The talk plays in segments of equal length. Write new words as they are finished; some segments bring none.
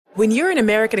When you're an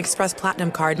American Express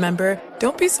Platinum Card member,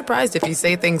 don't be surprised if you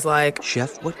say things like,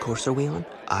 "Chef, what course are we on?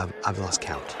 I've lost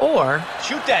count." Or,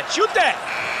 Shoot that!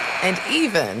 And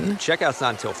even, Checkout's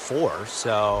not until 4,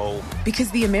 so...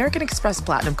 Because the American Express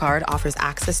Platinum Card offers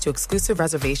access to exclusive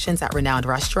reservations at renowned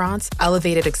restaurants,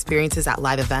 elevated experiences at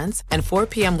live events, and 4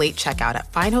 p.m. late checkout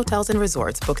at fine hotels and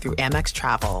resorts booked through Amex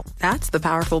Travel. That's the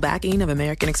powerful backing of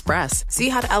American Express. See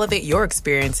how to elevate your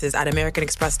experiences at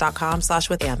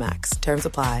americanexpress.com/withAmex. Terms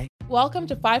apply. Welcome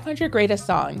to 500 Greatest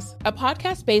Songs, a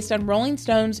podcast based on Rolling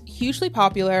Stone's hugely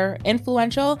popular,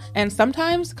 influential, and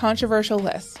sometimes controversial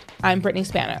list. I'm Brittany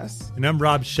Spanos. And I'm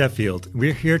Rob Sheffield.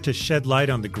 We're here to shed light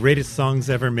on the greatest songs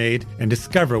ever made and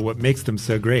discover what makes them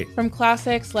so great. From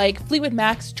classics like Fleetwood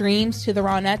Mac's Dreams to the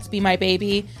Ronettes' Be My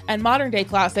Baby, and modern-day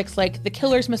classics like The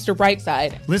Killer's Mr.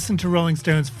 Brightside. Listen to Rolling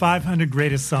Stone's 500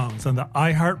 Greatest Songs on the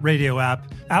iHeartRadio app,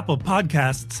 Apple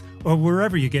Podcasts, or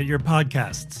wherever you get your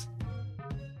podcasts.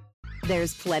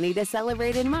 There's plenty to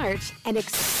celebrate in March and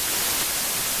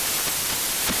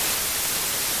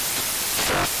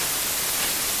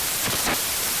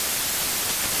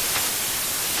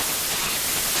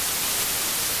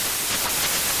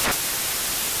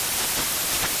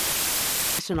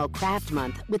National Craft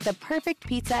Month with the perfect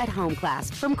pizza at home class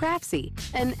from Craftsy.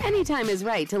 And anytime is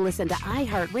right to listen to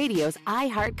iHeartRadio's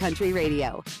iHeartCountry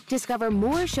Radio. Discover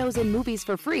more shows and movies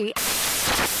for free.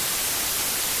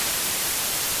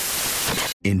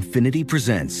 Infiniti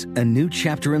presents a new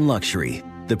chapter in luxury,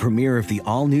 the premiere of the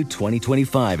all-new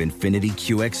 2025 Infiniti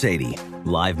QX80,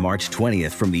 live March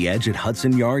 20th from the Edge at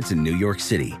Hudson Yards in New York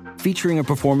City, featuring a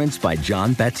performance by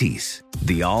John Batiste.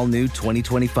 The all-new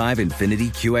 2025 Infiniti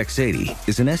QX80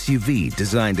 is an SUV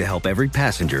designed to help every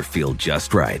passenger feel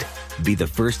just right. Be the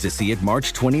first to see it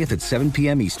March 20th at 7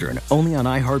 p.m. Eastern, only on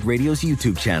iHeartRadio's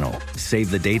YouTube channel. Save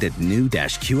the date at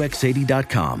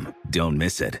new-QX80.com. Don't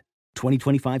miss it.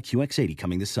 2025 QX80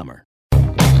 coming this summer.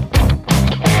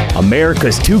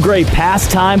 America's two great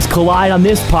pastimes collide on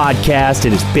this podcast.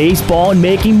 It is baseball and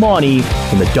making money.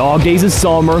 From the dog days of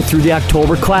summer through the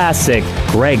October Classic,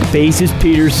 Greg Bases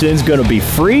Peterson's going to be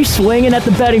free swinging at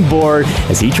the betting board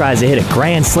as he tries to hit a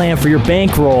grand slam for your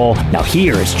bankroll. Now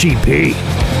here is GP.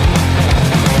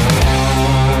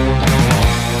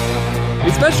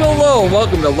 A special hello and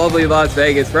welcome to lovely Las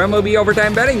Vegas for MLB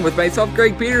Overtime Betting with myself,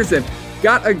 Greg Peterson.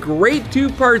 Got a great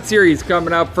two-part series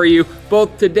coming up for you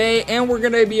both today, and we're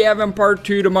going to be having part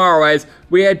 2 tomorrow as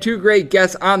we had 2 great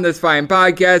guests on this fine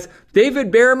podcast.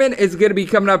 David Behrman is going to be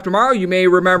coming up tomorrow. You may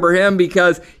remember him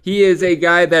because he is a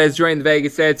guy that has joined the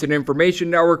Vegas Stats and Information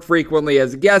Network frequently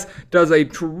as a guest, does a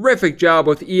terrific job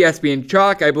with ESPN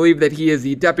Chalk. I believe that he is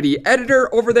the deputy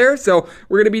editor over there, so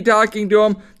we're going to be talking to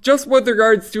him just with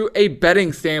regards to a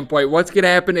betting standpoint. What's going to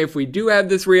happen if we do have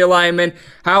this realignment?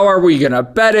 How are we going to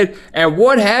bet it? And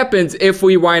what happens if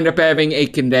we wind up having a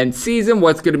condensed season?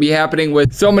 What's going to be happening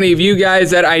with so many of you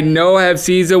guys that I know have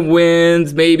season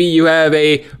wins? Maybe you have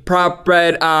a prop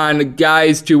bet on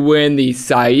guys to win the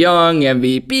Cy Young,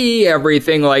 MVP,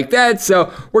 everything like that.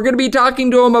 So we're going to be talking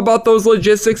to him about those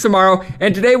logistics tomorrow.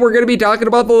 And today we're going to be talking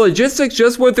about the logistics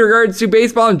just with regards to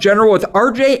baseball in general with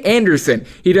RJ Anderson.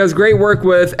 He does great work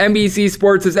with NBC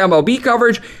Sports' MLB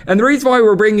coverage. And the reason why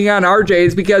we're bringing on RJ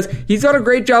is because he's done a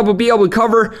great job of being able to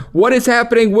cover what is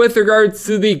happening with regards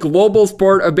to the global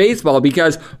sport of baseball.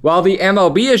 Because while the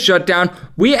MLB is shut down,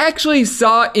 we actually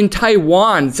saw in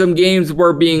Taiwan some games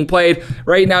were being played.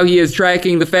 Right now he is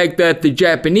tracking the fact that the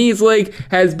Japanese league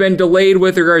has been delayed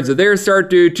with regards to their start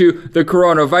due to the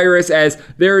coronavirus, as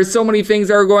there are so many things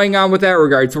that are going on with that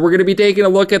regard. So we're going to be taking a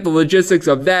look at the logistics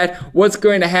of that, what's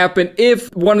going to happen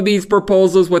if one of these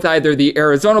proposals with either the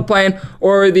Arizona plan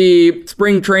or the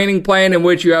spring training plan, in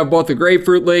which you have both the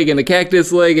Grapefruit League and the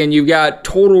Cactus League and you've got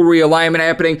total realignment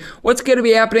happening, what's going to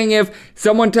be happening if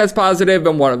someone tests positive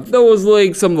in one of those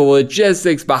leagues, some of the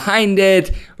logistics behind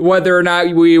it, whether or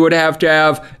not we would have to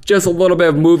have just a little bit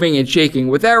of moving and shaking.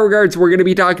 With that regards, we're going to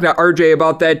be talking to RJ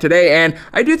about that today, and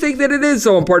I do think that it is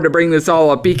so important to bring this all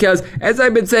up because, as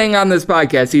I've been saying on this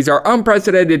podcast, these are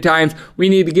unprecedented times. We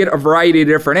need to get a variety of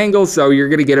different angles, so you're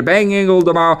going to get a bang angle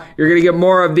tomorrow, you're going to get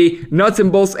more of the nuts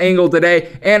and bolts angle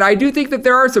today, and I do think that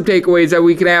there are some takeaways that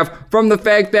we can have from the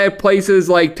fact that places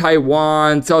like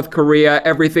Taiwan, South Korea,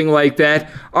 everything like that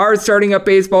are starting up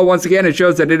baseball once again. It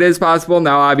shows that it is possible.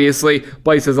 Now, obviously,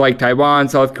 places like Taiwan,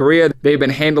 South Korea, they've been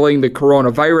handling the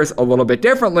coronavirus a little bit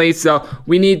differently, so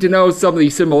we need to know some of the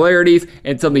similarities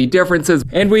and some of the differences.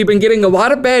 And we've been getting a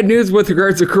lot of bad news with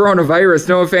regards to coronavirus.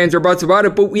 No fans or buts about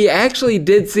it, but we actually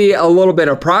did see a little bit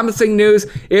of promising news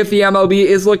if the MLB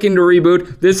is looking to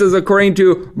reboot. This is according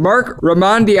to Mark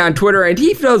Raimondi on Twitter, and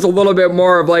he does a little bit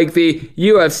more of like the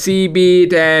UFC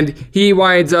beat, and he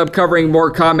winds up covering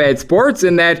more combat sports,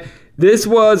 and that this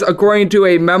was according to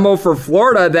a memo for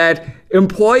Florida that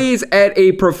employees at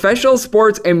a professional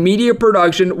sports and media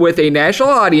production with a national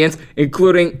audience,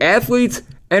 including athletes,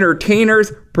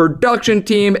 entertainers, production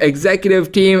team, executive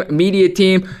team, media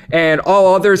team, and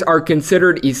all others are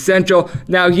considered essential.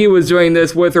 Now, he was doing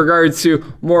this with regards to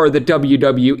more of the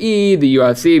WWE, the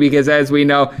UFC, because as we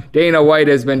know, Dana White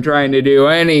has been trying to do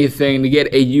anything to get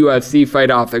a UFC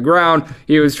fight off the ground.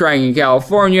 He was trying in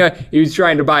California. He was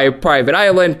trying to buy a private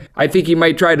island. I think he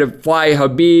might try to fly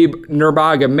Habib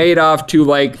Nurmagomedov to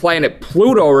like planet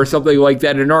Pluto or something like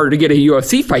that in order to get a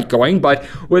UFC fight going. But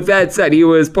with that said, he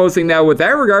was posting that with that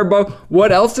regard. But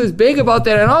what else is big about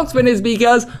that announcement is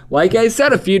because, like I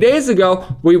said a few days ago,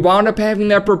 we wound up having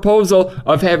that proposal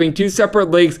of having two separate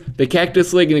leagues, the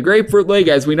Cactus League and the Grapefruit League.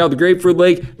 As we know, the Grapefruit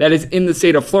League, that is in the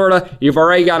state of Florida. You've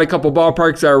already got a couple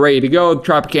ballparks that are ready to go,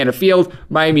 Tropicana Field,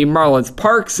 Miami Marlins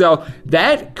Park, so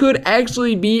that could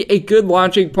actually be a good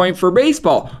launching point for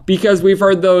baseball, because we've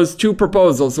heard those two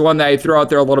proposals, the one that I threw out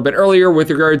there a little bit earlier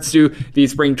with regards to the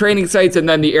spring training sites, and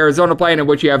then the Arizona plan in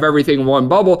which you have everything in one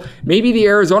bubble. Maybe the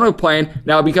Arizona plan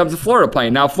now becomes a Florida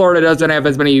plan. Now, Florida doesn't have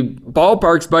as many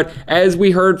ballparks, but as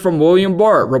we heard from William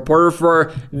Bohr, reporter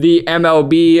for the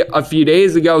MLB a few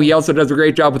days ago, he also does a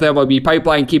great job with MLB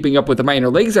Pipeline, keeping up with the minor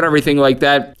leagues and everything like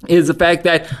that, is the fact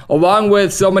that along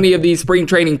with so many of these spring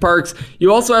training parks,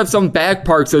 you also have some back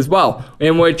parks as well,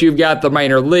 in which you've got the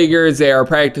minor leaguers, they are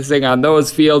practicing on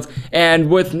those fields, and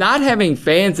with not having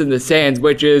fans in the stands,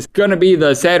 which is going to be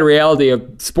the sad reality of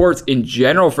sports in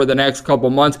general for the next couple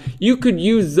months, you could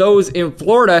use those in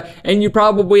Florida, and you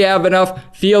probably have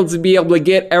enough fields to be able to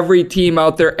get every team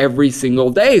out there every single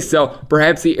day. So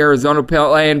perhaps the Arizona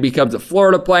plan becomes a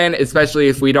Florida plan, especially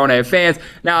if we don't have fans.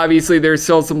 Now, obviously, there's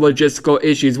still some logistical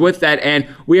issues with that, and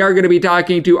we are going to be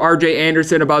talking to RJ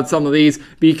Anderson about some of these,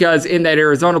 because in that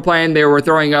Arizona plan, they were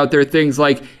throwing out there things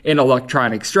like an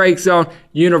electronic strike zone,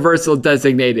 universal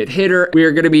designated hitter. We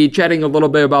are going to be chatting a little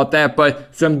bit about that,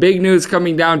 but some big news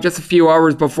coming down just a few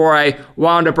hours before I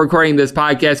wound up recording this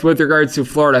podcast with regards to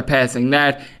Florida passing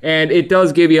that, and it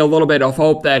does give you a little bit of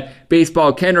hope that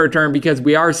baseball can return, because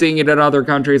we are seeing it in other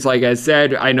countries. Like I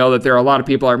said, I know that there are a lot of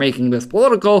people are making this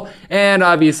political, and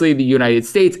obviously the United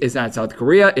States is not South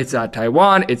Korea, it's not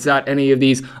Taiwan, it's not any of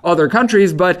these other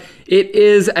countries, but it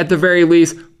is at the very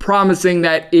least promising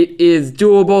that it is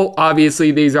doable.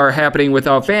 Obviously, these are happening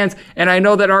without fans, and I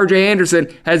know that RJ Anderson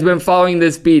has been following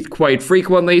this beat quite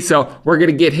frequently, so we're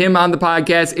going to get him on the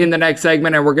podcast in the next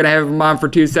segment, and we're going to have him on for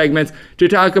 2 segments to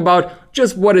talk about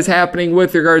just what is happening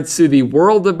with regards to the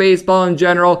world of baseball in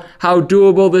general, how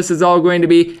doable this is all going to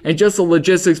be, and just the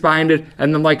logistics behind it.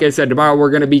 And then, like I said, tomorrow we're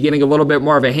going to be getting a little bit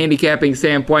more of a handicapping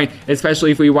standpoint,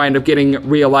 especially if we wind up getting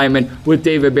realignment with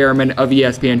David Behrman of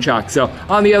ESPN Chalk. So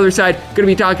on the other side, going to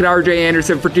be talking to RJ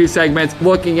Anderson for 2 segments,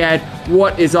 looking at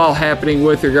what is all happening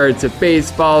with regards to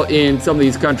baseball in some of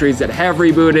these countries that have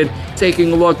rebooted,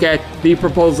 taking a look at the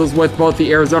proposals with both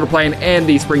the Arizona plan and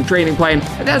the spring training plan.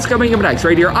 And that's coming up next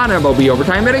right here on MLB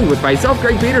Overtime Betting with myself,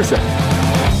 Greg Peterson.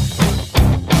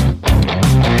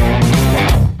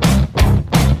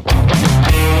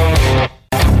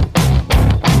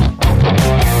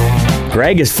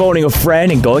 Greg is phoning a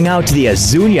friend and going out to the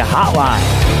Azunia hotline.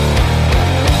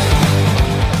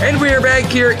 And we are back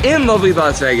here in lovely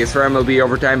Las Vegas for MLB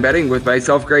Overtime Betting with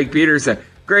myself, Greg Peterson.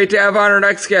 Great to have on our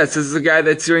next guest. This is a guy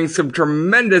that's doing some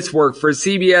tremendous work for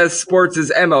CBS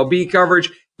Sports' MLB coverage.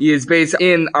 He is based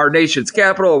in our nation's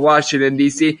capital, Washington,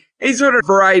 D.C. He's doing a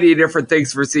variety of different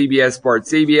things for CBS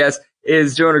Sports. CBS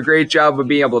is doing a great job of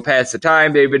being able to pass the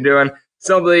time. They've been doing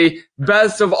some of the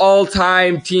best of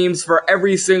all-time teams for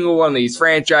every single one of these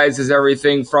franchises,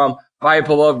 everything from my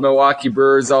beloved Milwaukee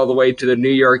Brewers all the way to the New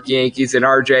York Yankees, and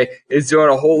RJ is doing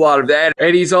a whole lot of that.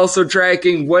 And he's also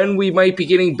tracking when we might be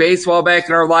getting baseball back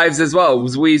in our lives as well,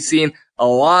 as we've seen a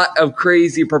lot of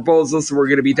crazy proposals, so we're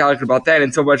going to be talking about that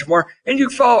and so much more. And you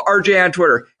can follow RJ on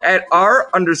Twitter at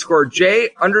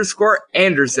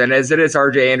R_J_Anderson, as it is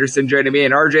RJ Anderson joining me.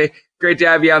 And RJ, great to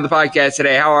have you on the podcast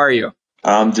today. How are you?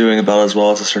 I'm doing about as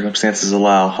well as the circumstances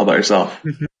allow. How about yourself?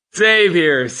 Same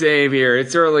here, same here.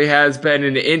 It certainly has been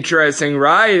an interesting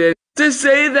ride. And to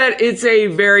say that it's a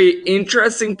very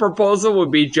interesting proposal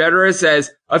would be generous,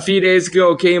 as a few days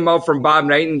ago came out from Bob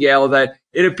Nightingale that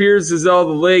it appears as though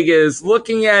the league is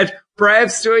looking at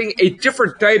perhaps doing a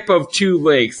different type of two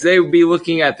leagues. They would be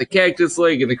looking at the Cactus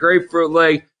League and the Grapefruit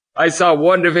League. I saw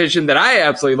one division that I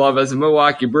absolutely love as a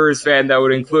Milwaukee Brewers fan that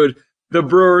would include the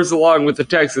Brewers along with the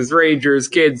Texas Rangers,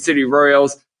 Kansas City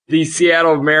Royals, the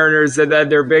Seattle Mariners, and then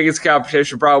their biggest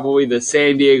competition, probably the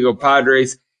San Diego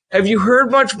Padres. Have you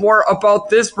heard much more about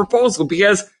this proposal?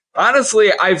 Because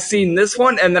honestly, I've seen this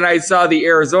one, and then I saw the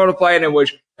Arizona plan, in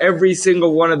which every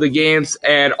single one of the games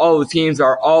and all the teams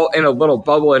are all in a little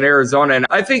bubble in Arizona. And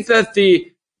I think that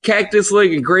the Cactus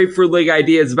League and Grapefruit League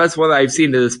idea is the best one that I've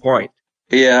seen to this point.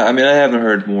 Yeah, I mean, I haven't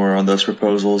heard more on those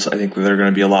proposals. I think they're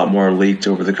going to be a lot more leaked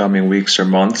over the coming weeks or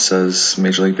months as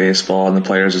Major League Baseball and the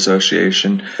Players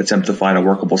Association attempt to find a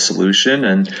workable solution.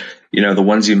 And, the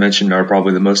ones you mentioned are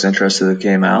probably the most interested that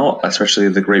came out, especially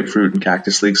the Grapefruit and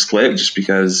Cactus League split, just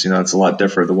because, it's a lot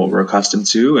different than what we're accustomed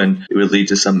to. And it would lead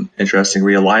to some interesting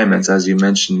realignments. As you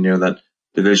mentioned, that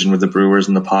division with the Brewers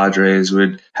and the Padres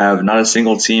would have not a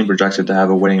single team projected to have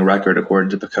a winning record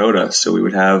according to PECOTA. So we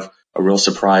would have a real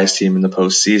surprise team in the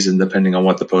postseason, depending on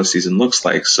what the postseason looks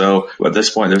like. So at this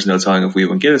point, there's no telling if we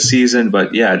even get a season,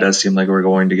 but yeah, it does seem like we're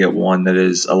going to get one that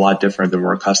is a lot different than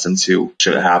we're accustomed to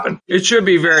should it happen. It should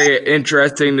be very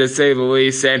interesting, to say the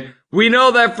least, and we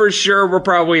know that for sure we're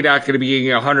probably not going to be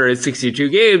getting 162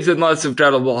 games unless if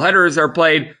double headers are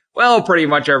played, well, pretty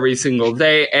much every single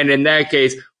day, and in that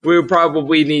case, we would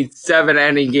probably need 7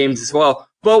 inning games as well.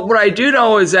 But what I do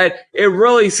know is that it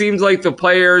really seems like the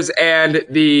players and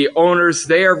the owners,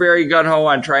 they are very gung-ho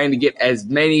on trying to get as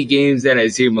many games in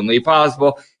as humanly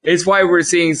possible. It's why we're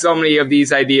seeing so many of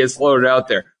these ideas floated out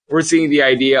there. We're seeing the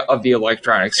idea of the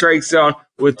electronic strike zone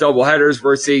with doubleheaders.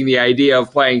 We're seeing the idea of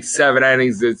playing 7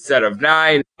 innings instead of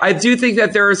 9. I do think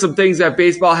that there are some things that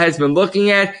baseball has been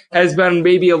looking at, has been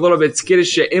maybe a little bit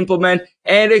skittish to implement,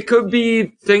 and it could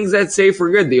be things that say for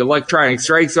good. The electronic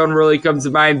strike zone really comes to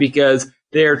mind because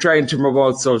they are trying to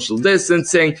promote social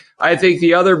distancing. I think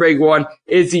the other big one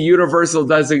is the universal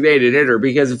designated hitter,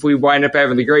 because if we wind up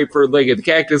having the Grapefruit League and the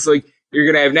Cactus League, you're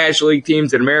going to have National League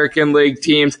teams and American League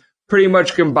teams pretty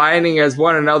much combining as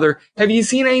one another. Have you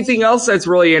seen anything else that's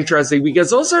really interesting? Because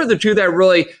those are the two that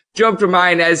really jump to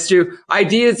mind as to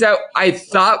ideas that I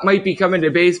thought might be coming to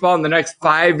baseball in the next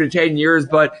 5 to 10 years,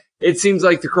 but it seems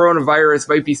like the coronavirus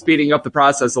might be speeding up the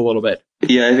process a little bit.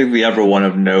 Yeah, I think the other one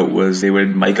of note was they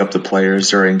would mic up the players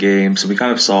during games. We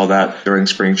kind of saw that during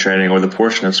spring training, or the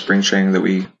portion of spring training that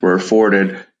we were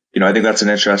afforded. I think that's an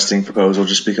interesting proposal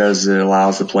just because it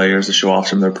allows the players to show off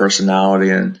some of their personality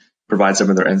and provide some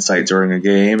of their insight during a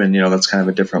game. And, that's kind of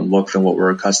a different look than what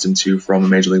we're accustomed to from a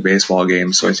Major League Baseball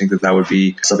game. So I think that would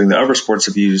be something that other sports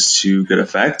have used to good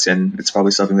effect. And it's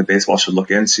probably something that baseball should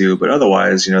look into. But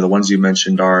otherwise, the ones you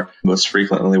mentioned are most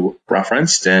frequently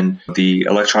referenced. And the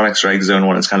electronic strike zone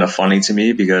one is kind of funny to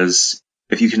me because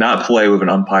if you cannot play with an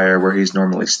umpire where he's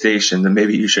normally stationed, then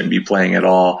maybe you shouldn't be playing at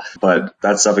all. But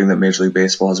that's something that Major League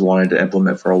Baseball has wanted to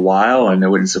implement for a while, and it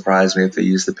wouldn't surprise me if they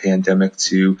use the pandemic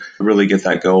to really get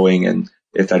that going, and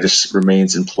if that just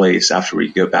remains in place after we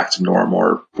go back to normal,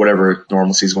 or whatever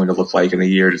normalcy is going to look like in a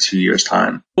year to 2 years'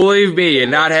 time. Believe me,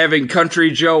 and not having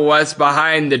Country Joe West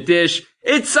behind the dish,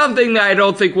 it's something that I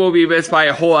don't think will be missed by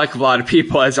a whole heck of a lot of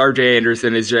people, as RJ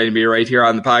Anderson is joining me right here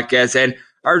on the podcast. And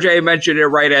RJ mentioned it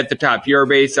right at the top. You're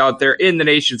based out there in the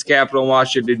nation's capital,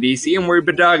 Washington, D.C., and we've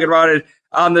been talking about it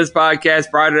on this podcast,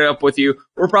 brought it up with you.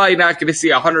 We're probably not going to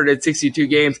see 162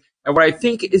 games. And what I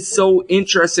think is so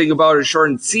interesting about a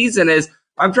shortened season is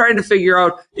I'm trying to figure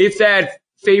out if that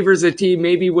favors a team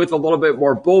maybe with a little bit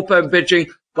more bullpen pitching,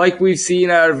 like we've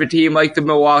seen out of a team like the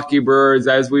Milwaukee Brewers.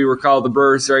 As we recall, the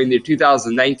Brewers during the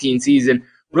 2019 season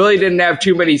really didn't have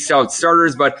too many stout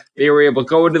starters, but they were able to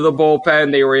go into the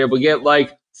bullpen. They were able to get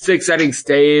like 6 inning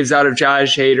staves out of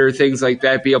Josh Hader, things like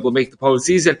that, be able to make the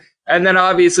postseason. And then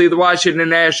obviously the Washington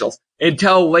Nationals,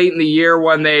 until late in the year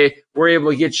when they were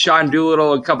able to get Sean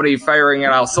Doolittle and company firing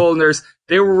on all cylinders,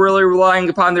 they were really relying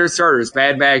upon their starters.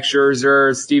 Mad Max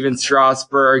Scherzer, Steven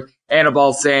Strasburg,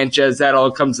 Anibal Sanchez, that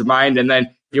all comes to mind. And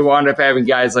then you wound up having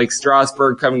guys like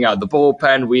Strasburg coming out of the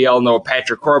bullpen. We all know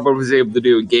Patrick Corbin was able to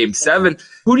do in Game 7.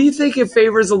 Who do you think it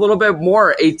favors a little bit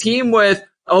more? A team with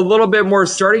a little bit more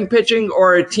starting pitching,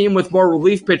 or a team with more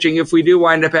relief pitching if we do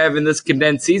wind up having this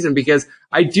condensed season? Because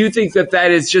I do think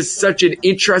that is just such an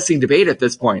interesting debate at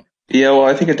this point. Yeah, well,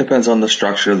 I think it depends on the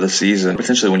structure of the season.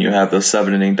 Potentially when you have those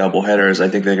 7-inning doubleheaders, I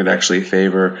think they could actually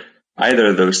favor either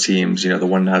of those teams, the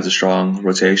one that has a strong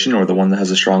rotation or the one that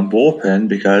has a strong bullpen,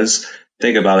 because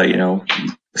think about it,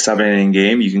 a 7-inning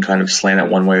game, you can kind of slant it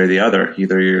one way or the other.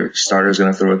 Either your starter is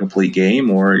going to throw a complete game,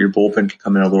 or your bullpen can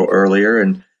come in a little earlier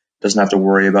and doesn't have to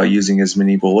worry about using as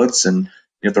many bullets and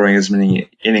throwing as many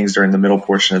innings during the middle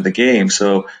portion of the game.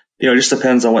 So, it just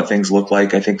depends on what things look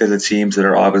like. I think that the teams that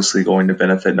are obviously going to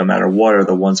benefit no matter what are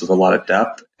the ones with a lot of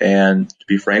depth. And to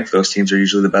be frank, those teams are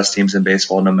usually the best teams in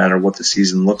baseball no matter what the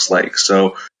season looks like.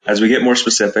 So as we get more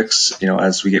specifics,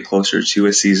 as we get closer to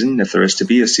a season, if there is to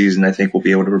be a season, I think we'll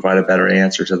be able to provide a better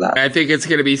answer to that. I think it's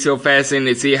going to be so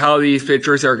fascinating to see how these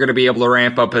pitchers are going to be able to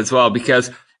ramp up as well,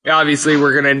 because obviously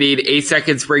we're going to need a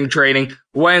second spring training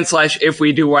if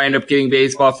we do wind up getting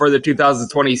baseball for the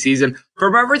 2020 season.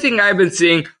 From everything I've been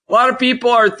seeing, a lot of people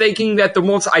are thinking that the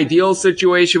most ideal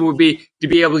situation would be to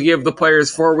be able to give the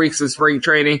players 4 weeks of spring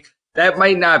training. That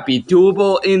might not be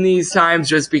doable in these times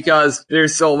just because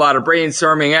there's still a lot of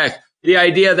brainstorming. Heck, the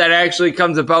idea that actually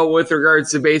comes about with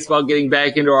regards to baseball getting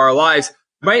back into our lives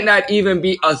might not even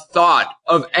be a thought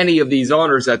of any of these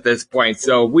owners at this point.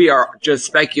 So we are just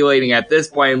speculating at this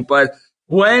point. But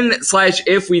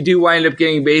if we do wind up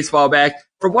getting baseball back,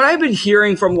 from what I've been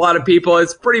hearing from a lot of people,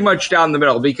 it's pretty much down the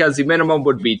middle, because the minimum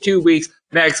would be 2 weeks,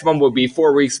 maximum would be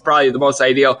 4 weeks, probably the most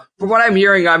ideal. From what I'm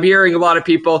hearing a lot of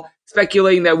people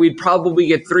speculating that we'd probably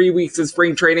get 3 weeks of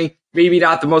spring training. Maybe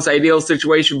not the most ideal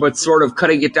situation, but sort of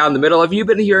cutting it down the middle. Have you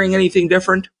been hearing anything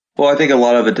different? Well, I think a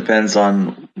lot of it depends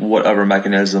on what other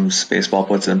mechanisms baseball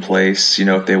puts in place.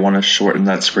 If they want to shorten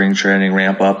that spring training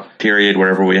ramp up period,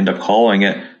 whatever we end up calling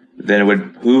it, then it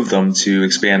would behoove them to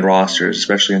expand rosters,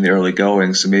 especially in the early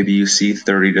going. So maybe you see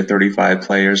 30 to 35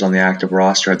 players on the active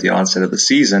roster at the onset of the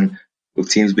season. With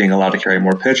teams being allowed to carry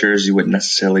more pitchers, you wouldn't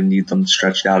necessarily need them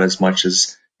stretched out as much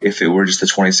as if it were just a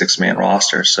 26-man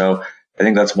roster. So I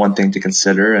think that's one thing to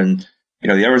consider. And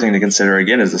the other thing to consider,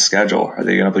 again, is the schedule. Are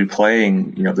they going to be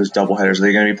playing, those doubleheaders? Are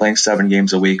they going to be playing 7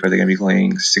 games a week? Are they going to be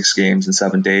playing 6 games in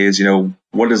 7 days?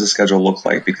 What does the schedule look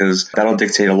like? Because that'll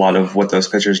dictate a lot of what those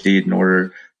pitchers need in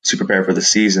order to prepare for the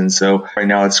season. So right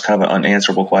now it's kind of an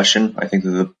unanswerable question. I think that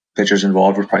the pitchers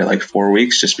involved were probably like 4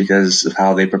 weeks just because of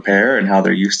how they prepare and how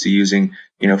they're used to using,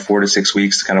 4 to 6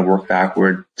 weeks to kind of work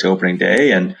backward to opening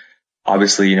day. And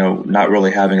obviously, not really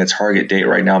having a target date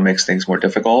right now makes things more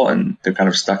difficult, and they're kind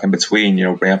of stuck in between,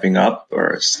 ramping up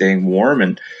or staying warm.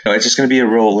 And it's just going to be a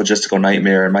real logistical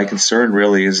nightmare. And my concern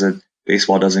really is that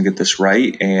baseball doesn't get this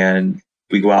right, and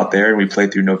we go out there and we play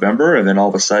through November, and then all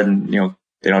of a sudden,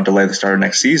 they don't delay the start of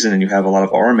next season, and you have a lot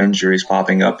of arm injuries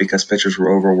popping up because pitchers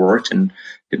were overworked and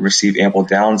didn't receive ample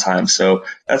downtime. So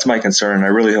that's my concern. I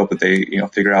really hope that they,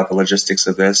 figure out the logistics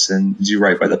of this and do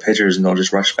right by the pitchers, and they'll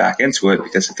just rush back into it,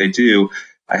 because if they do,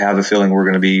 I have a feeling we're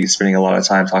going to be spending a lot of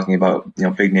time talking about,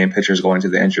 big name pitchers going to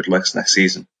the injured list next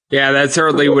season. Yeah, that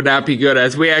certainly would not be good,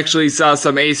 as we actually saw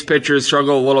some ace pitchers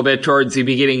struggle a little bit towards the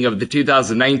beginning of the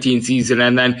 2019 season,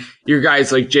 and then your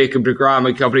guys like Jacob deGrom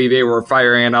and company, they were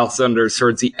firing on all cylinders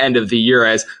towards the end of the year.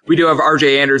 As we do have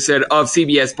RJ Anderson of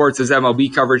CBS Sports'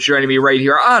 MLB coverage joining me right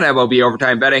here on MLB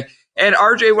Overtime Betting. And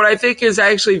RJ, what I think is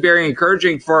actually very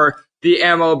encouraging for the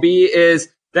MLB is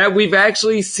that we've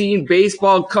actually seen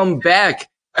baseball come back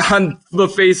on the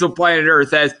face of planet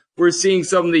Earth, as we're seeing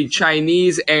some of the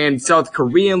Chinese and South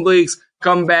Korean leagues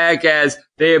come back, as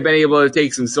they have been able to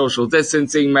take some social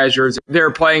distancing measures.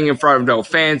 They're playing in front of no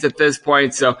fans at this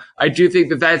point, so I do think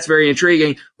that that's very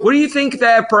intriguing. What do you think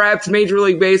that perhaps Major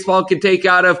League Baseball can take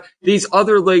out of these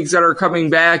other leagues that are coming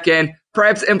back and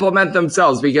perhaps implement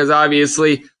themselves? Because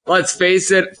obviously, let's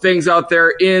face it, things out there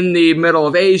in the middle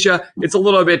of Asia, it's a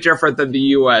little bit different than the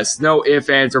U.S. No ifs,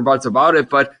 ands, or buts about it.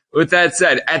 But with that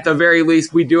said, at the very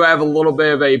least, we do have a little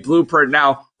bit of a blueprint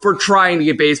now for trying to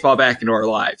get baseball back into our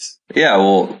lives. Yeah,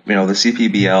 well, the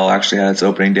CPBL actually had its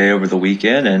opening day over the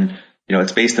weekend, and,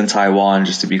 it's based in Taiwan,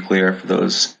 just to be clear for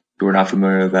those who are not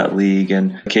familiar with that league.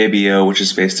 And KBO, which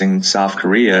is based in South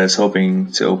Korea, is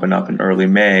hoping to open up in early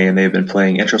May, and they've been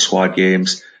playing intra-squad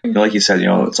games. Like you said,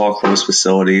 it's all closed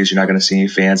facilities. You're not going to see any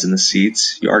fans in the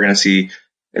seats. You are going to see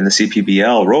in the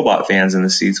CPBL robot fans in the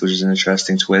seats, which is an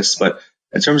interesting twist. But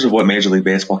in terms of what Major League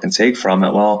Baseball can take from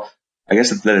it, well, I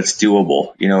guess that it's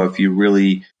doable. If you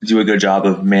really do a good job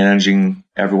of managing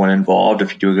everyone involved,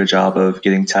 if you do a good job of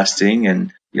getting testing,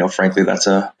 and, frankly, that's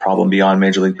a problem beyond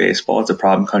Major League Baseball. It's a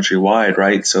problem countrywide,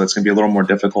 right? So it's going to be a little more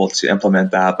difficult to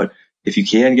implement that. But if you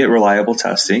can get reliable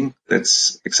testing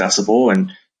that's accessible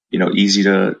and, easy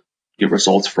to get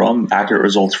accurate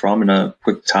results from in a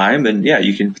quick time, then yeah,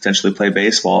 you can potentially play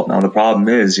baseball. Now, the problem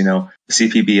is, the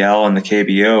CPBL and the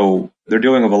KBO, they're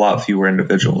dealing with a lot fewer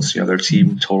individuals. Their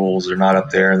team totals are not up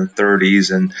there in the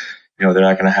 30s, and, they're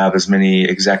not going to have as many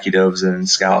executives and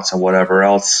scouts and whatever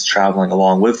else traveling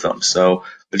along with them. So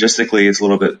logistically, it's a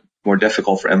little bit more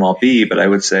difficult for MLB, but I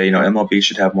would say, MLB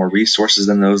should have more resources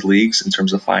than those leagues in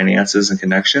terms of finances and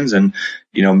connections. And,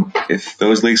 if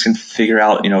those leagues can figure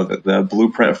out, the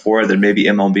blueprint for it, then maybe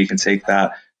MLB can take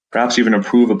that, perhaps even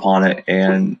improve upon it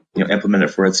and, implement it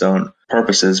for its own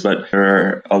purposes. But there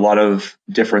are a lot of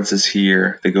differences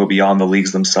here that go beyond the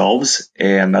leagues themselves,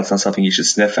 and that's not something you should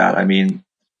sniff at. I mean,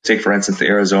 take, for instance, the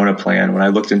Arizona plan. When I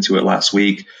looked into it last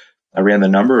week, I ran the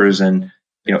numbers, and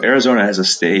Arizona as a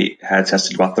state had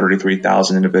tested about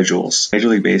 33,000 individuals. Major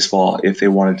League Baseball, if they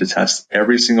wanted to test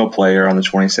every single player on the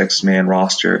 26-man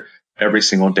roster every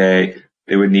single day,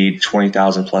 they would need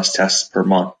 20,000 plus tests per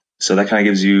month. So that kind of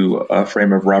gives you a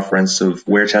frame of reference of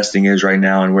where testing is right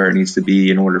now and where it needs to be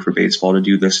in order for baseball to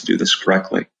do this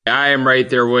correctly. I am right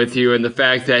there with you, and the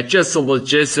fact that just the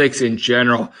logistics in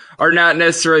general are not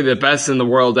necessarily the best in the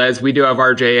world, as we do have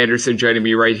RJ Anderson joining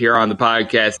me right here on the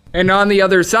podcast. And on the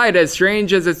other side, as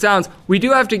strange as it sounds, we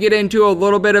do have to get into a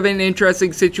little bit of an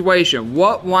interesting situation.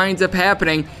 What winds up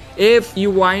happening if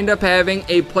you wind up having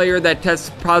a player that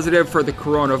tests positive for the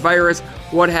coronavirus?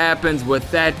 What happens with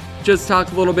that? Just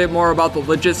talk a little bit more about the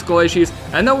logistical issues,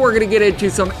 and then we're going to get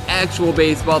into some actual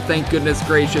baseball, thank goodness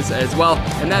gracious, as well.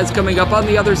 And that's coming up on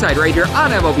the other side right here on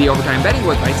MLB Overtime Betting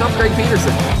with myself, Greg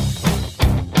Peterson.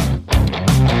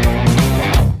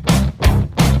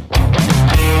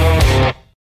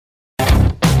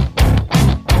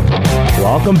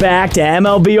 Welcome back to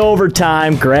MLB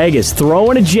Overtime. Greg is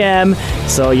throwing a gem,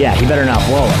 so yeah, he better not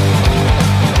blow it.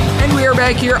 We are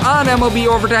back here on MLB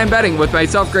Overtime Betting with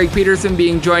myself, Greg Peterson,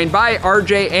 being joined by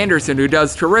RJ Anderson, who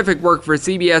does terrific work for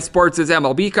CBS Sports'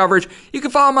 MLB coverage. You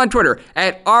can follow him on Twitter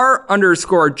at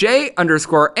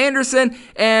R_J_Anderson.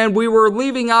 And we were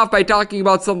leaving off by talking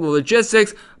about some of the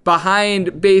logistics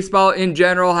behind baseball in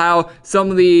general, how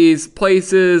some of these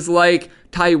places like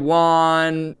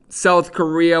Taiwan, South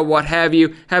Korea, what have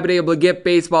you, have been able to get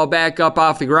baseball back up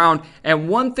off the ground. And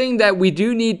one thing that we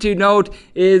do need to note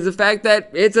is the fact that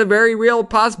it's a very real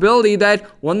possibility that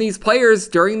one of these players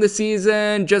during the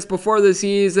season, just before the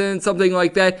season, something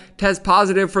like that, test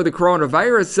positive for the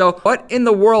coronavirus. So what in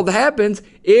the world happens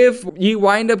if you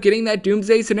wind up getting that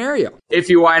doomsday scenario? If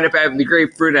you wind up having the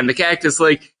grapefruit and the Cactus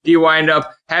League, do you wind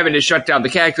up having to shut down the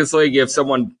Cactus League if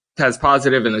someone test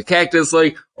positive in the Cactus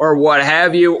League or what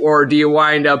have you? Or do you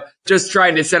wind up just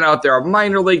trying to send out their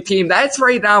minor league team? That's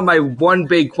right now my one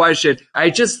big question.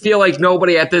 I just feel like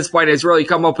nobody at this point has really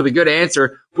come up with a good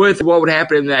answer with what would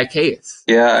happen in that case.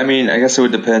 Yeah, I mean, I guess it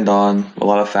would depend on a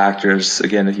lot of factors.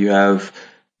 Again, if you have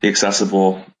the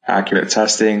accessible, accurate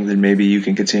testing, then maybe you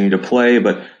can continue to play.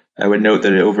 But I would note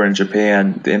that over in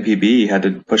Japan, the MPB had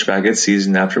to push back its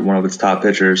season after one of its top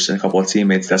pitchers and a couple of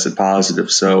teammates tested positive.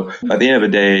 So at the end of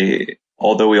the day,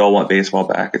 although we all want baseball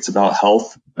back, it's about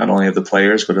health, not only of the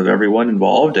players, but of everyone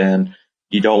involved. And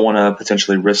you don't want to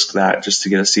potentially risk that just to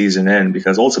get a season in,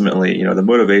 because ultimately, the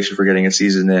motivation for getting a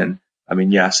season in, I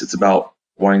mean, yes, it's about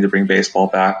wanting to bring baseball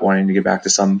back, wanting to get back to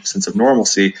some sense of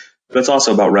normalcy, but it's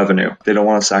also about revenue. They don't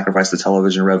want to sacrifice the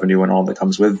television revenue and all that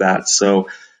comes with that. So,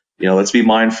 let's be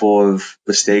mindful of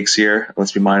the stakes here.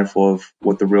 Let's be mindful of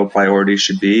what the real priorities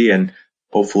should be. And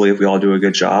hopefully if we all do a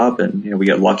good job and, we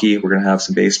get lucky, we're going to have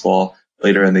some baseball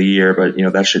later in the year. But,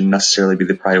 that shouldn't necessarily be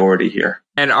the priority here.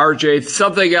 And RJ,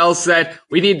 something else that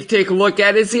we need to take a look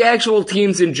at is the actual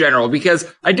teams in general, because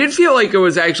I did feel like it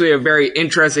was actually a very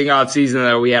interesting offseason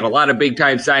that we had a lot of big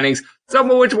time signings, some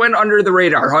of which went under the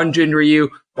radar. Hyun-Jin Ryu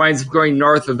winds up going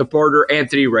north of the border.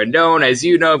 Anthony Rendon, as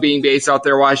you know, being based out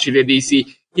there, Washington,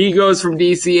 D.C., he goes from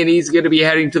D.C. and he's going to be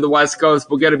heading to the West Coast.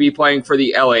 We're going to be playing for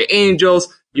the L.A.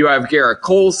 Angels. You have Garrett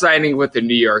Cole signing with the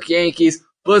New York Yankees.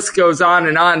 List goes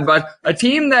on. But a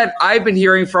team that I've been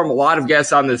hearing from a lot of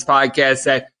guests on this podcast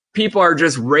that people are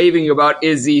just raving about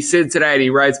is the Cincinnati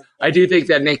Reds. I do think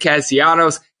that Nick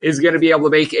Castellanos is going to be able to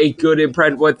make a good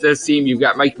imprint with this team. You've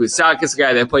got Mike Moustakas, a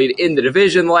guy that played in the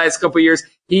division the last couple of years.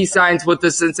 He signs with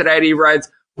the Cincinnati Reds.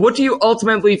 What do you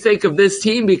ultimately think of this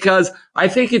team? Because I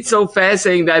think it's so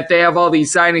fascinating that they have all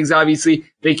these signings. Obviously,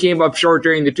 they came up short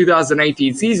during the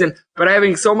 2019 season, but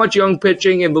having so much young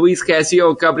pitching and Luis Castillo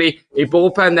and company, a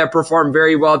bullpen that performed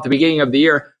very well at the beginning of the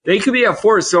year, they could be a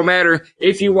force no matter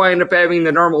if you wind up having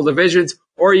the normal divisions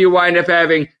or you wind up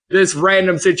having this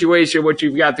random situation, which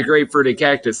you've got the Grapefruit and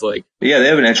Cactus League. Yeah, they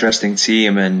have an interesting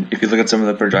team, and if you look at some of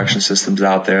the projection systems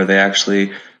out there, they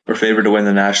actually were favored to win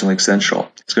the National League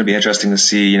Central. It's going to be interesting to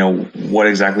see, what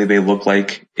exactly they look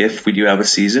like if we do have a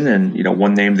season. And,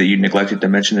 one name that you neglected to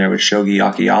mention there was Shogi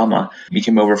Akiyama. He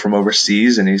came over from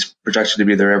overseas, and he's projected to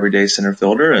be their everyday center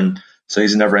fielder, and so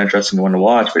he's never interesting one to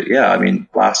watch. But yeah, I mean,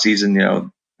 last season,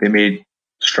 they made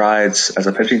strides as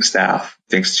a pitching staff,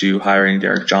 thanks to hiring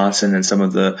Derek Johnson and some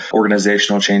of the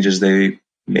organizational changes they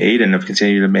made and have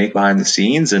continued to make behind the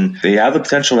scenes. And they have the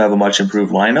potential to have a much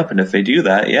improved lineup. And if they do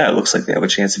that, it looks like they have a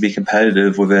chance to be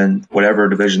competitive within whatever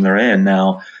division they're in.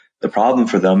 Now, the problem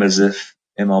for them is if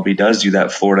MLB does do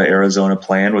that Florida-Arizona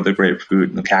plan with the Grapefruit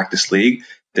and the Cactus League,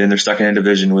 then they're stuck in a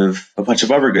division with a bunch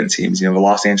of other good teams. The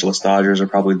Los Angeles Dodgers are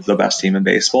probably the best team in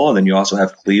baseball. And then you also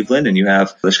have Cleveland and you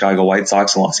have the Chicago White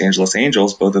Sox and Los Angeles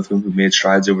Angels, both of whom have made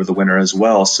strides over the winter as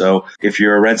well. So if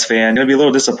you're a Reds fan, it's going to be a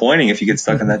little disappointing if you get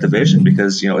stuck in that division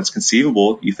because, it's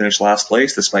conceivable you finish last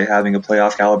place despite having a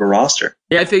playoff caliber roster.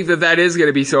 Yeah, I think that is going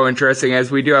to be so interesting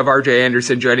as we do have RJ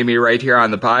Anderson joining me right here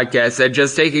on the podcast and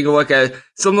just taking a look at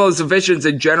some of those divisions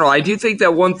in general. I do think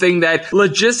that one thing that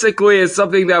logistically is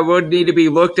something that would need to be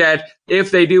looked at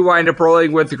if they do wind up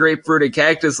rolling with the Grapefruit and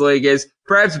Cactus League is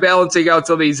perhaps balancing out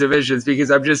some of these divisions, because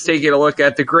I'm just taking a look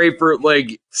at the Grapefruit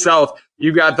League South.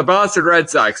 You've got the Boston Red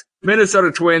Sox,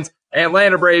 Minnesota Twins,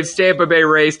 Atlanta Braves, Tampa Bay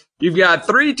Rays. You've got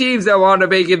three teams that wound up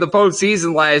making the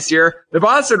postseason last year. The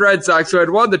Boston Red Sox, who had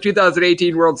won the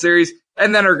 2018 World Series,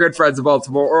 and then our good friends, the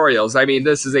Baltimore Orioles. I mean,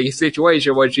 this is a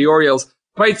situation which the Orioles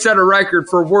might set a record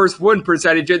for worst win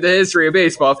percentage in the history of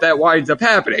baseball if that winds up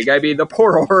happening. I mean, the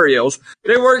poor Orioles,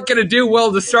 they weren't going to do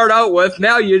well to start out with.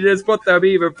 Now you just put them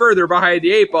even further behind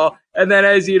the eight ball. And then,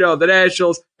 as you know, the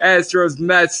Nationals, Astros,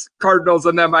 Mets, Cardinals,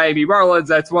 and then Miami Marlins,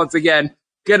 that's once again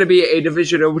going to be a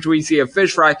division in which we see a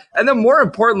fish fry. And then more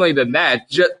importantly than that,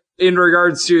 just in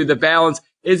regards to the balance,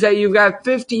 is that you've got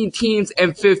 15 teams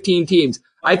and 15 teams.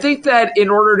 I think that in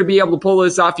order to be able to pull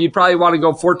this off, you'd probably want to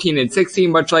go 14 and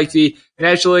 16, much like the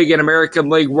National League and American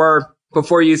League were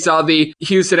before you saw the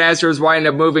Houston Astros wind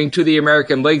up moving to the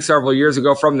American League several years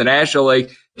ago from the National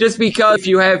League. Just because if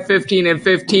you have 15 and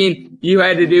 15, you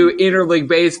had to do interleague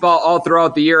baseball all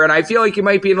throughout the year. And I feel like you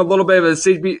might be in a little bit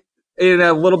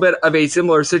of a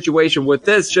similar situation with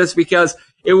this, just because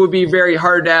it would be very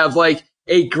hard to have like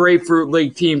a Grapefruit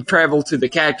League team travel to the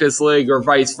Cactus League or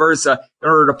vice versa in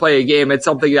order to play a game. It's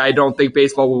something that I don't think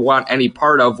baseball would want any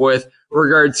part of with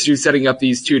regards to setting up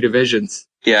these two divisions.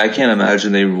 Yeah, I can't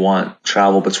imagine they would want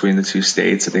travel between the two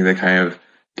states. I think that kind of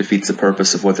defeats the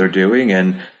purpose of what they're doing.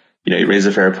 And, you raise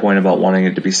a fair point about wanting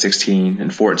it to be 16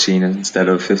 and 14 instead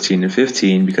of 15 and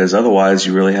 15, because otherwise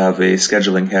you really have a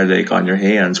scheduling headache on your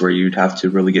hands where you'd have to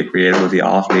really get creative with the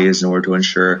off days in order to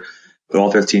ensure that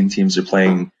all 15 teams are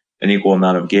playing an equal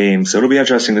amount of games. So it'll be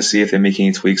interesting to see if they make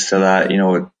any tweaks to that.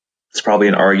 It's probably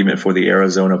an argument for the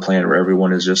Arizona plan where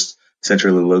everyone is just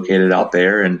centrally located out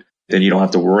there, and then you don't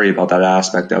have to worry about that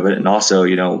aspect of it. And also,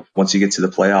 once you get to the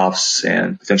playoffs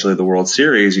and potentially the World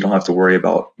Series, you don't have to worry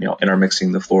about,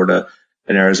 intermixing the Florida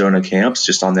and Arizona camps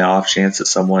just on the off chance that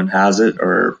someone has it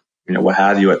or, what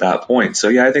have you at that point. So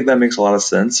yeah, I think that makes a lot of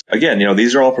sense. Again,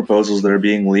 these are all proposals that are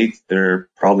being leaked. They're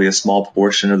probably a small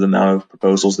portion of the amount of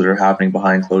proposals that are happening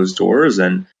behind closed doors.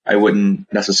 And I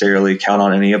wouldn't necessarily count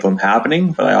on any of them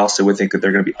happening, but I also would think that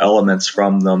there are going to be elements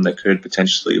from them that could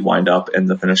potentially wind up in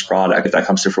the finished product if that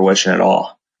comes to fruition at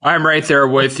all. I'm right there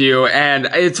with you, and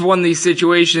it's one of these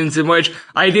situations in which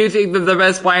I do think that the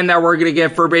best plan that we're going to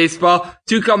get for baseball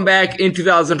to come back in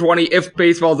 2020, if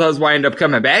baseball does wind up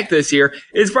coming back this year,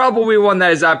 is probably one that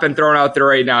has not been thrown out there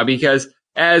right now, because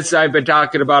as I've been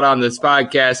talking about on this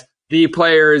podcast, the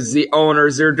players, the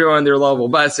owners, they're doing their level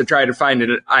best to try to find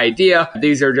an idea.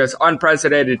 These are just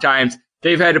unprecedented times.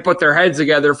 They've had to put their heads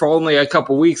together for only a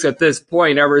couple weeks at this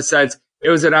point, ever since it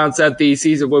was announced that the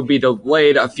season would be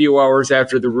delayed a few hours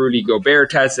after the Rudy Gobert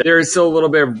test. There is still a little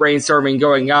bit of brainstorming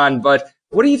going on, but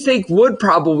what do you think would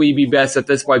probably be best at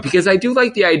this point? Because I do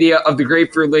like the idea of the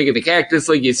Grapefruit League and the Cactus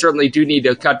League. You certainly do need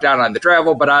to cut down on the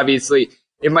travel, but obviously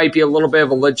it might be a little bit of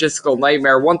a logistical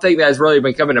nightmare. One thing that has really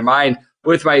been coming to mind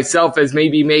with myself is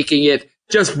maybe making it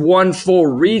just one full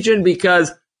region,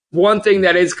 because one thing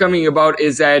that is coming about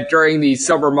is that during the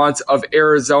summer months of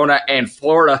Arizona and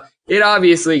Florida, it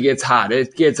obviously gets hot.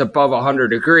 It gets above 100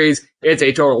 degrees. It's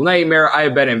a total nightmare.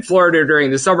 I've been in Florida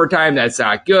during the summertime. That's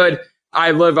not good.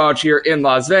 I live out here in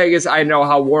Las Vegas. I know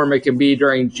how warm it can be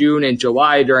during June and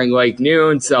July during like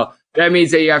noon. So that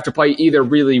means that you have to play either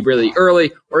really, really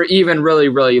early or even really,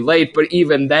 really late. But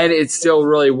even then, it's still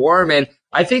really warm. And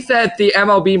I think that the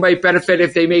MLB might benefit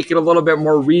if they make it a little bit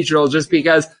more regional, just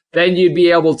because then you'd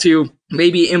be able to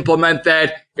maybe implement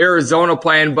that Arizona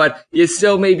plan, but you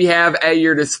still maybe have at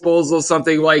your disposal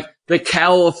something like the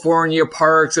California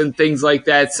parks and things like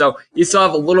that. So you still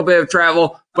have a little bit of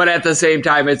travel, but at the same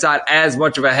time, it's not as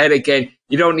much of a headache, and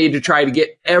You don't need to try to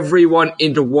get everyone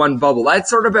into one bubble. That's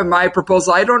sort of been my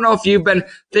proposal. I don't know if you've been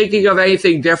thinking of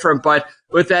anything different, but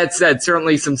with that said,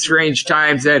 certainly some strange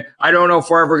times, and I don't know if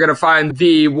we're ever going to find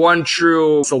the one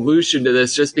true solution to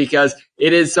this, just because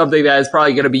it is something that is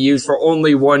probably going to be used for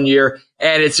only 1 year,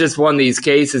 and it's just one of these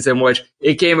cases in which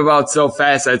it came about so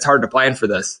fast that it's hard to plan for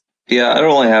this. Yeah, I don't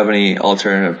really have any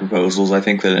alternative proposals. I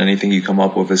think that anything you come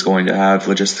up with is going to have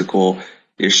logistical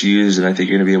issues, and I think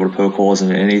you're going to be able to poke holes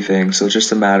in anything. So it's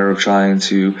just a matter of trying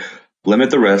to limit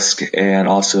the risk and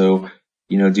also,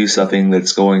 do something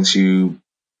that's going to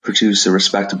produce a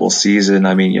respectable season.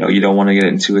 I mean, you don't want to get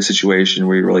into a situation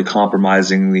where you're really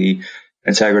compromising the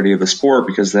integrity of the sport,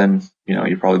 because then,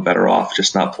 you're probably better off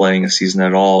just not playing a season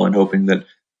at all and hoping that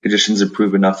conditions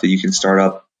improve enough that you can start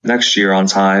up next year on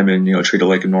time and, treat it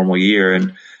like a normal year.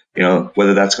 And,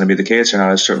 whether that's going to be the case or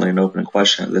not is certainly an open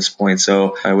question at this point.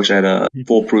 So I wish I had a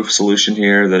foolproof solution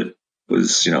here that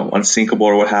was, unsinkable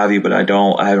or what have you, but I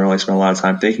haven't really spent a lot of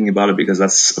time thinking about it because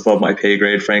that's above my pay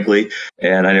grade, frankly.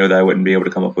 And I know that I wouldn't be able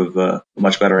to come up with a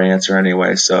much better answer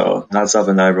anyway. So not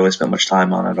something that I've really spent much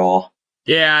time on at all.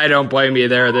 Yeah, I don't blame you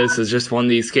there. This is just one of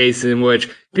these cases in which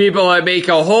people that make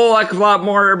a whole heck of a lot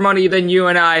more money than you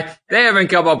and I, they haven't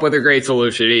come up with a great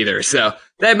solution either. So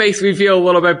that makes me feel a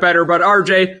little bit better. But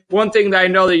RJ, one thing that I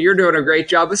know that you're doing a great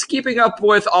job is keeping up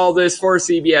with all this for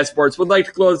CBS Sports. Would like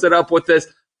to close it up with this.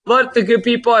 Let the good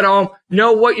people at home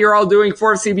know what you're all doing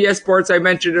for CBS Sports. I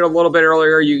mentioned it a little bit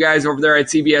earlier. You guys over there at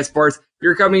CBS Sports,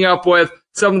 you're coming up with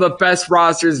some of the best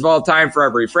rosters of all time for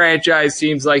every franchise.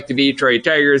 Teams like the Detroit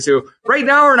Tigers, who right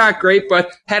now are not great,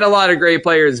 but had a lot of great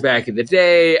players back in the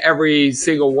day, every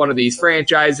single one of these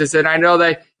franchises. And I know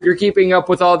that you're keeping up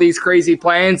with all these crazy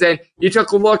plans, and you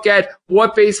took a look at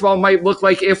what baseball might look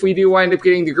like if we do wind up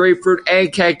getting the Grapefruit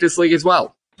and Cactus League as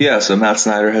well. Yeah, so Matt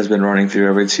Snyder has been running through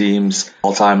every team's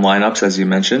all-time lineups, as you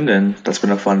mentioned, and that's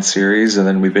been a fun series. And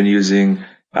then we've been using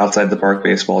Outside the Park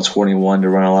Baseball 21 to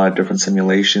run a lot of different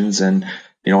simulations. And,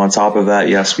 on top of that,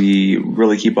 yes, we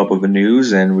really keep up with the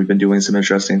news, and we've been doing some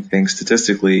interesting things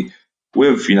statistically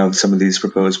with, some of these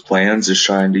proposed plans, just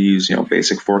trying to use,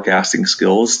 basic forecasting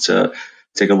skills to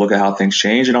take a look at how things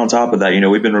change. And on top of that,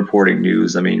 we've been reporting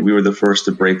news. I mean, we were the first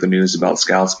to break the news about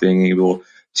scouts being able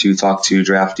to talk to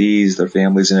draftees, their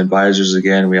families, and advisors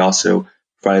again. We also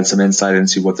provided some insight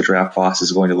into what the draft process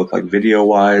is going to look like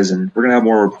video-wise, and we're going to have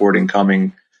more reporting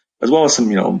coming, as well as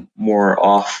some, more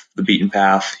off the beaten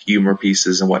path humor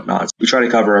pieces and whatnot. We try to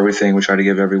cover everything. We try to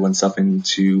give everyone something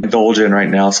to indulge in right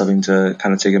now, something to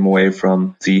kind of take them away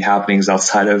from the happenings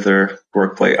outside of their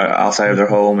workplace, outside of their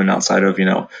home, and outside of,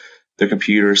 their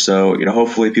computer. So,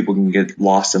 hopefully people can get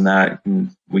lost in that and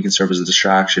we can serve as a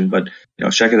distraction. But,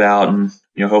 check it out, and,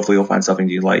 hopefully you'll find something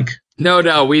you like. No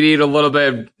doubt we need a little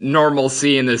bit of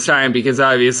normalcy in this time, because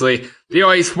obviously the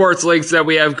only sports leagues that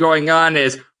we have going on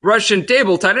is Russian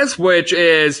table tennis, which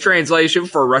is translation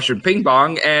for Russian ping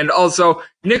pong, and also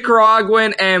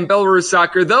Nicaraguan and Belarus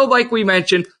soccer, though, like we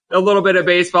mentioned, a little bit of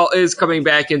baseball is coming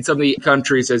back in some of the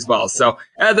countries as well. So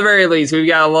at the very least, we've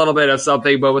got a little bit of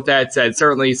something. But with that said,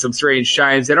 certainly some strange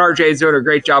times. And RJ is doing a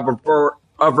great job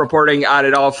of reporting on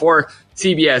it all for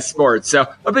CBS Sports. So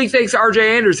a big thanks to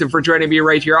RJ Anderson for joining me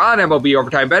right here on MLB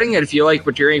Overtime Betting. And if you like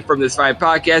what you're hearing from this fine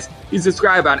podcast, you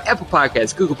subscribe on Apple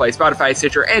Podcasts, Google Play, Spotify,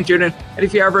 Stitcher, and TuneIn. And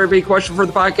if you ever have any question for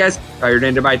the podcast, fire it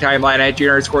into my timeline at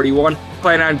Junior_D1.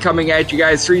 Plan on coming at you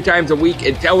guys 3 times a week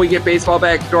until we get baseball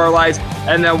back to our lives.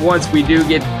 And then once we do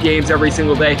get games every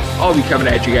single day, I'll be coming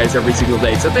at you guys every single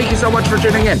day. So thank you so much for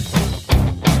tuning in.